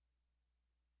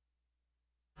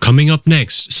Coming up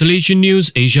next, Salesian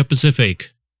News Asia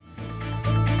Pacific.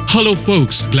 Hello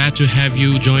folks, glad to have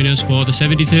you join us for the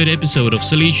 73rd episode of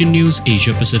Salesian News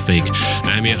Asia Pacific.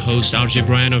 I'm your host RJ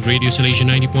Brian of Radio Salesian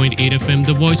 90.8 FM,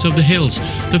 the voice of the hills,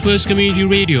 the first community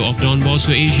radio of Don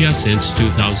Bosco Asia since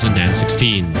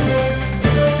 2016.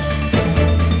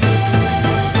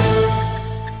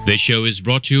 This show is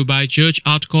brought to you by Church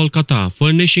Art Kolkata,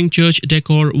 furnishing church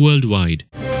decor worldwide.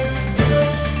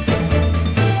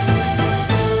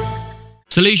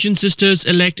 Salesian Sisters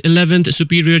elect 11th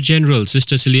Superior General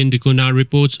Sister Celine Dicuna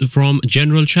reports from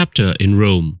General Chapter in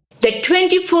Rome. The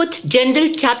 24th General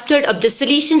Chapter of the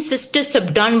Salesian Sisters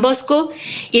of Don Bosco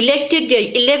elected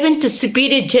their 11th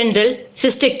Superior General,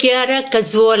 Sister Chiara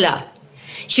Cazzuola.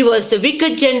 She was the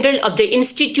Vicar General of the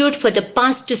Institute for the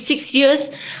past 6 years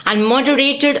and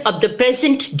moderator of the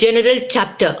present General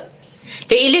Chapter.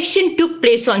 The election took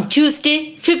place on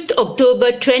Tuesday, 5th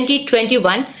October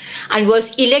 2021 and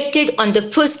was elected on the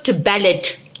first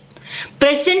ballot.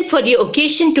 Present for the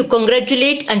occasion to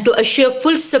congratulate and to assure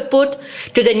full support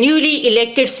to the newly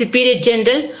elected Superior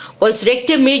General was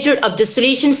Rector Major of the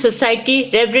Salesian Society,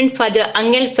 Reverend Father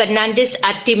Angel Fernandez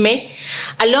Artime,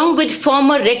 along with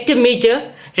former Rector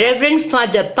Major, Reverend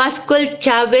Father Pascual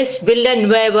Chavez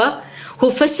Villanueva,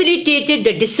 who facilitated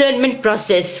the discernment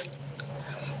process.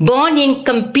 Born in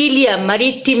Campiglia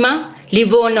Marittima,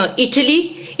 Livorno,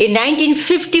 Italy, in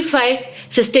 1955,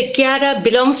 Sister Chiara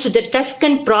belongs to the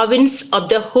Tuscan province of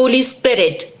the Holy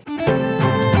Spirit.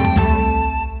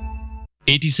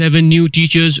 87 new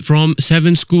teachers from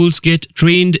 7 schools get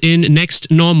trained in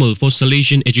Next Normal for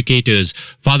Salesian educators.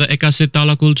 Father Ekasit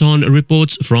Talakulton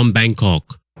reports from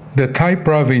Bangkok. The Thai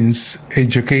Province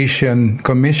Education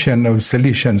Commission of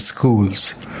Salesian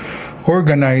Schools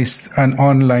organized an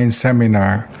online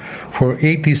seminar for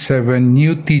 87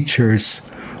 new teachers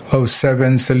of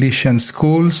 7 Salesian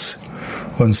schools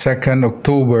on 2nd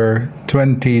October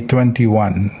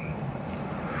 2021.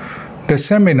 The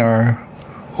seminar,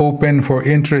 open for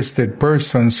interested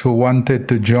persons who wanted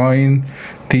to join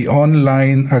the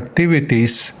online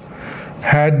activities,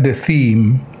 had the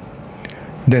theme,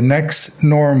 The Next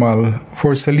Normal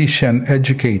for Salesian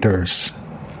Educators.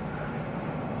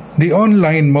 The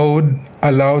online mode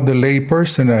allowed the lay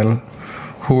personnel,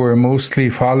 who were mostly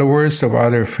followers of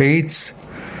other faiths,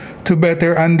 to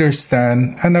better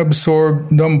understand and absorb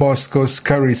Don Bosco's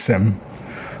charism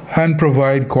and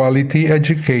provide quality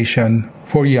education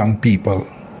for young people.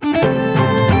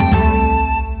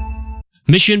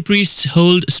 Mission priests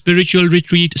hold spiritual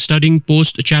retreat studying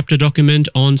post-chapter document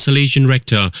on Salesian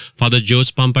rector. Father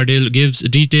Jose Pampadil gives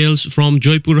details from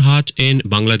Joypurhat in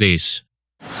Bangladesh.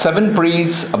 7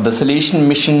 priests of the Salesian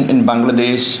Mission in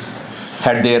Bangladesh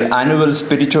had their annual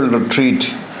spiritual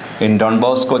retreat in Don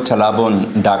Bosco, Chalabon,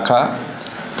 Dhaka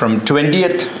from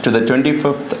 20th to the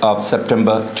 25th of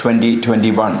September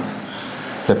 2021.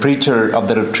 The preacher of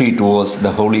the retreat was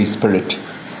the Holy Spirit.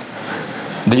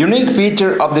 The unique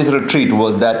feature of this retreat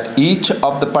was that each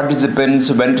of the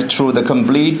participants went through the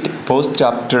complete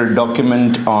post-chapter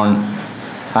document on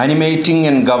animating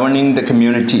and governing the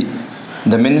community,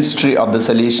 the ministry of the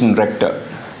Salesian rector.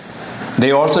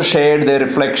 They also shared their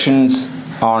reflections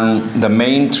on the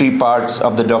main 3 parts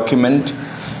of the document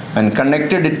and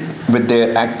connected it with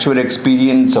their actual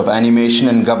experience of animation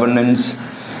and governance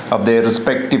of their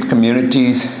respective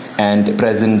communities and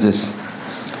presences.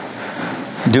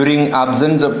 During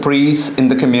absence of priests in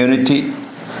the community,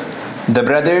 the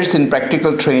brothers in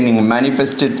practical training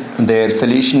manifested their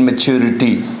Salesian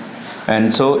maturity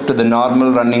and so to the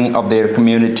normal running of their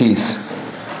communities.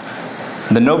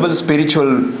 The noble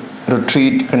spiritual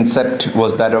retreat concept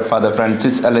was that of Father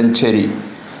Francis Alancheri,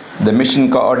 the mission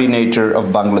coordinator of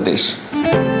Bangladesh.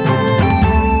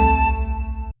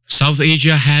 South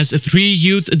Asia has 3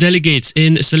 youth delegates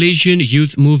in Salesian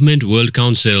Youth Movement World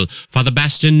Council. Father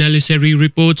Bastin Neliseri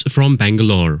reports from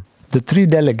Bangalore. The 3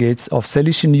 delegates of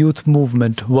Salesian Youth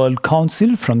Movement World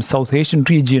Council from South Asian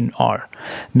region are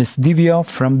Ms. Divya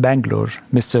from Bangalore,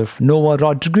 Mr. Noah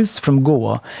Rodriguez from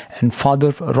Goa, and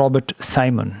Father Robert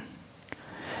Simon.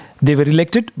 They were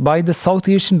elected by the South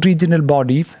Asian regional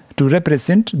body to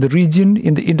represent the region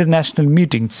in the international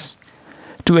meetings,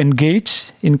 to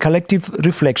engage in collective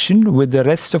reflection with the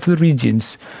rest of the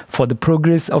regions for the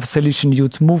progress of Salesian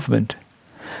Youth Movement,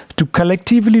 to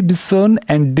collectively discern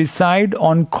and decide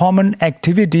on common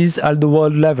activities at the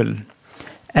world level,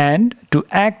 and to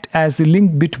act as a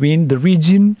link between the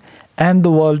region and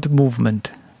the world movement.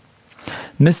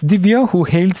 Ms. Divya, who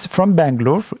hails from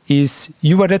Bangalore, is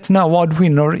Yuva Ratna Award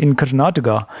winner in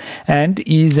Karnataka and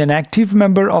is an active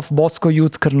member of Bosco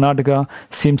Youth Karnataka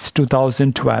since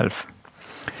 2012.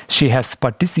 She has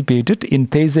participated in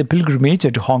Taizé pilgrimage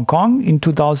at Hong Kong in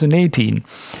 2018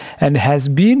 and has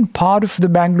been part of the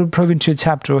Bangalore provincial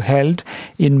chapter held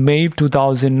in May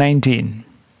 2019.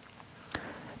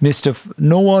 Mr.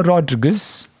 Noah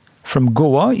Rodriguez from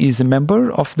Goa is a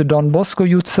member of the Don Bosco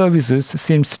Youth Services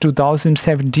since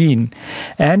 2017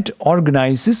 and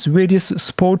organizes various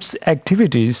sports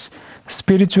activities,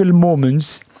 spiritual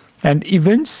moments, and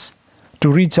events to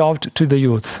reach out to the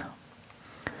youth.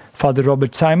 Father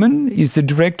Robert Simon is the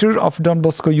director of Don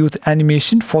Bosco Youth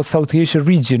Animation for South Asia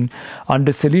region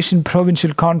under Salesian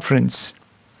Provincial Conference.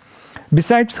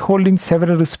 Besides holding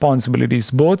several responsibilities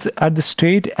both at the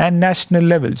state and national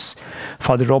levels,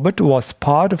 Father Robert was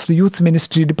part of the Youth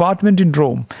Ministry Department in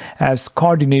Rome as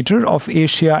coordinator of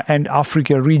Asia and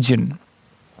Africa region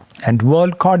and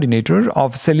world coordinator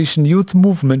of Salesian Youth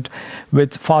Movement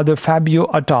with Father Fabio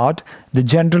Attard, the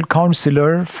General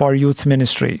Counselor for Youth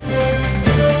Ministry.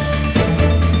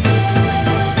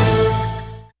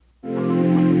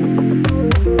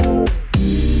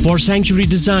 For sanctuary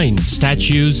design,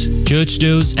 statues, church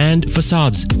doors and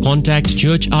facades, contact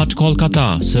Church Art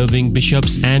Kolkata, serving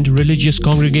bishops and religious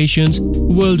congregations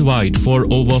worldwide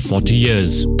for over 40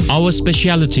 years. Our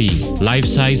speciality,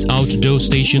 life-size outdoor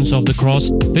Stations of the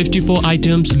Cross, 54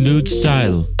 items Lourdes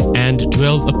style, and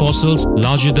 12 apostles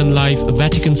larger-than-life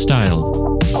Vatican style.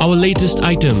 Our latest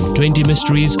item, 20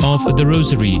 Mysteries of the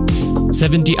Rosary,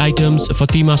 70 items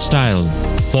Fatima style.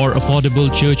 For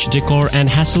affordable church decor and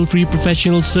hassle-free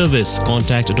professional service,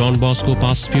 contact Don Bosco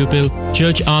Past Pupil,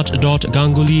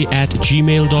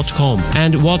 churchart.ganguly@gmail.com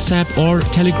and WhatsApp or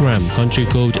Telegram, country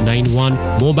code 91,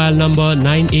 mobile number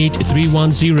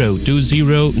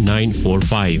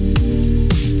 9831020945.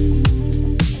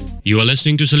 You are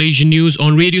listening to Salesian News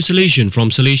on Radio Salesian from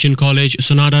Salesian College,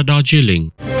 Sonada,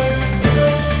 Darjeeling.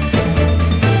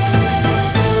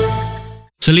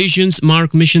 Salesians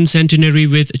mark mission centenary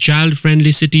with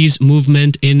child-friendly cities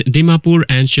movement in Dimapur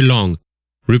and Shillong.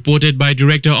 Reported by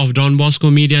Director of Don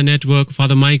Bosco Media Network,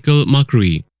 Father Michael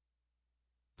Makri.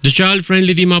 The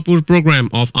Child-Friendly Dimapur program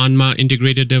of ANMA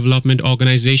Integrated Development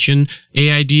Organization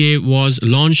AIDA was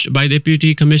launched by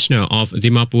Deputy Commissioner of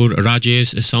Dimapur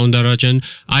Rajesh Soundarajan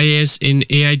IAS in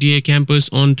AIDA campus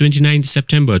on 29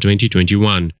 September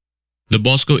 2021. The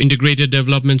Bosco Integrated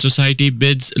Development Society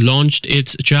BIDS launched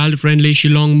its child-friendly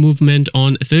Shillong movement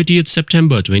on 30th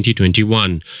September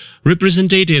 2021.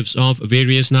 Representatives of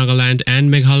various Nagaland and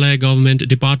Meghalaya government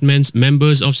departments,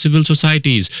 members of civil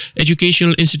societies,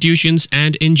 educational institutions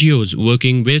and NGOs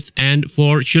working with and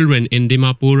for children in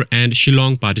Dimapur and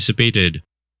Shillong participated.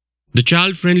 The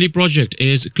child-friendly project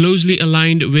is closely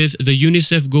aligned with the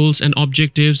UNICEF goals and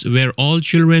objectives where all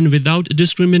children without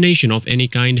discrimination of any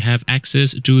kind have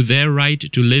access to their right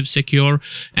to live secure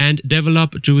and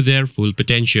develop to their full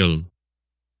potential.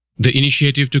 The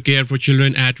initiative to care for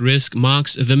children at risk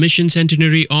marks the mission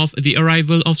centenary of the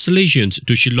arrival of Salesians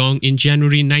to Shillong in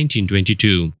January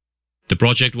 1922. The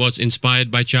project was inspired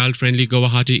by Child-Friendly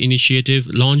Guwahati initiative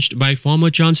launched by former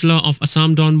Chancellor of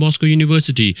Assam Don Bosco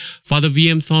University, Father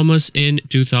V.M. Thomas in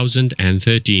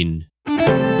 2013.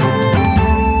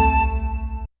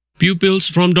 Pupils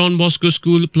from Don Bosco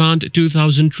School plant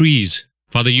 2,000 trees.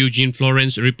 Father Eugene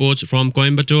Florence reports from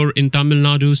Coimbatore in Tamil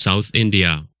Nadu, South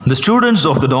India. The students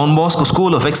of the Don Bosco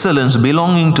School of Excellence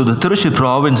belonging to the Tirusur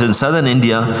province in southern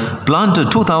India planted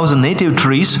 2,000 native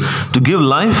trees to give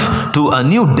life to a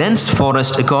new dense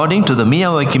forest according to the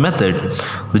Miyawaki method.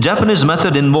 The Japanese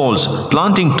method involves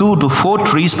planting 2 to 4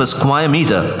 trees per square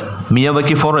meter.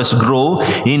 Miyawaki forests grow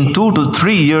in 2 to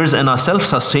 3 years and are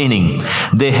self-sustaining.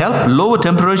 They help lower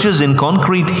temperatures in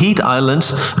concrete heat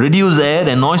islands, reduce air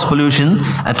and noise pollution,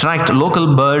 attract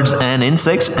local birds and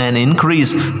insects, and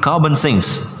increase carbon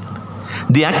sinks.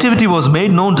 The activity was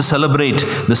made known to celebrate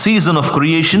the season of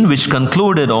creation, which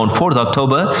concluded on 4th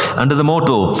October under the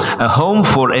motto, "A home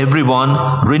for everyone,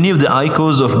 renew the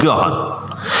echoes of God."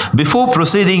 Before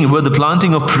proceeding with the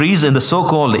planting of trees in the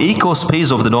so-called eco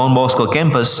space of the Don Bosco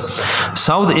campus,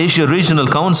 South Asia Regional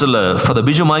Councillor Father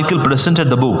Biju Michael presented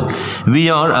the book, "We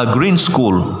Are a Green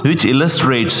School," which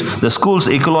illustrates the school's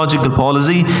ecological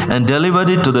policy, and delivered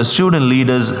it to the student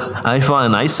leaders Ifa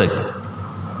and Isaac.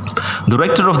 The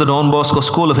rector of the Don Bosco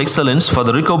School of Excellence,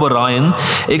 Father Ricobo Ryan,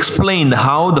 explained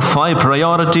how the 5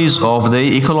 priorities of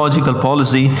the ecological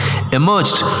policy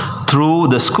emerged through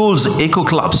the school's eco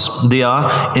clubs. They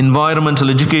are environmental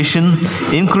education,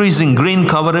 increasing green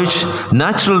coverage,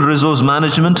 natural resource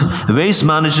management, waste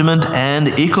management, and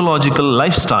ecological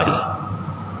lifestyle.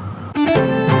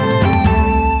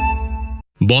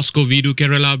 Bosco Vidu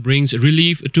Kerala brings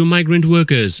relief to migrant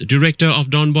workers. Director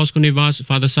of Don Bosco Nivas,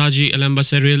 Father Saji Alamba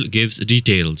Seril, gives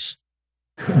details.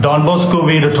 Don Bosco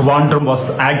Vida Trivandrum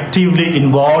was actively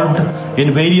involved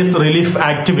in various relief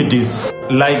activities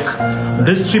like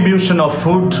distribution of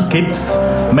food kits,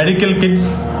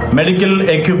 medical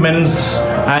equipments,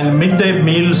 and midday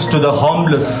meals to the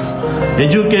homeless,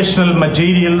 educational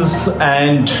materials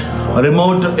and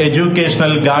remote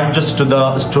educational gadgets to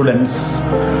the students,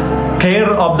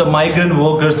 care of the migrant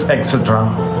workers,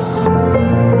 etc.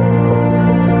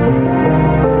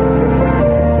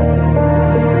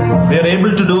 We are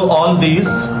able to do all these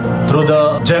through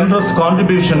the generous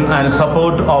contribution and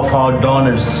support of our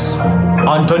donors.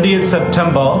 On 28th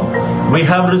September, we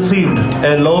have received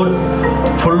a load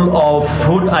full of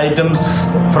food items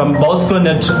from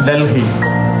BoscoNet Delhi.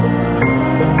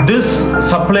 This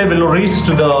supply will reach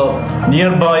to the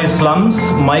nearby slums,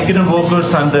 migrant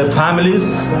workers and their families,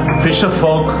 fisher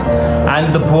folk,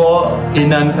 and the poor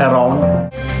in and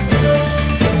around.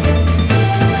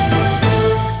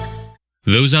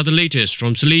 Those are the latest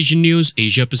from Salesian News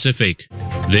Asia Pacific.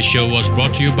 This show was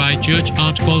brought to you by Church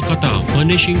Art Kolkata,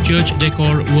 furnishing church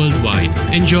decor worldwide.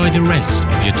 Enjoy the rest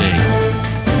of your day.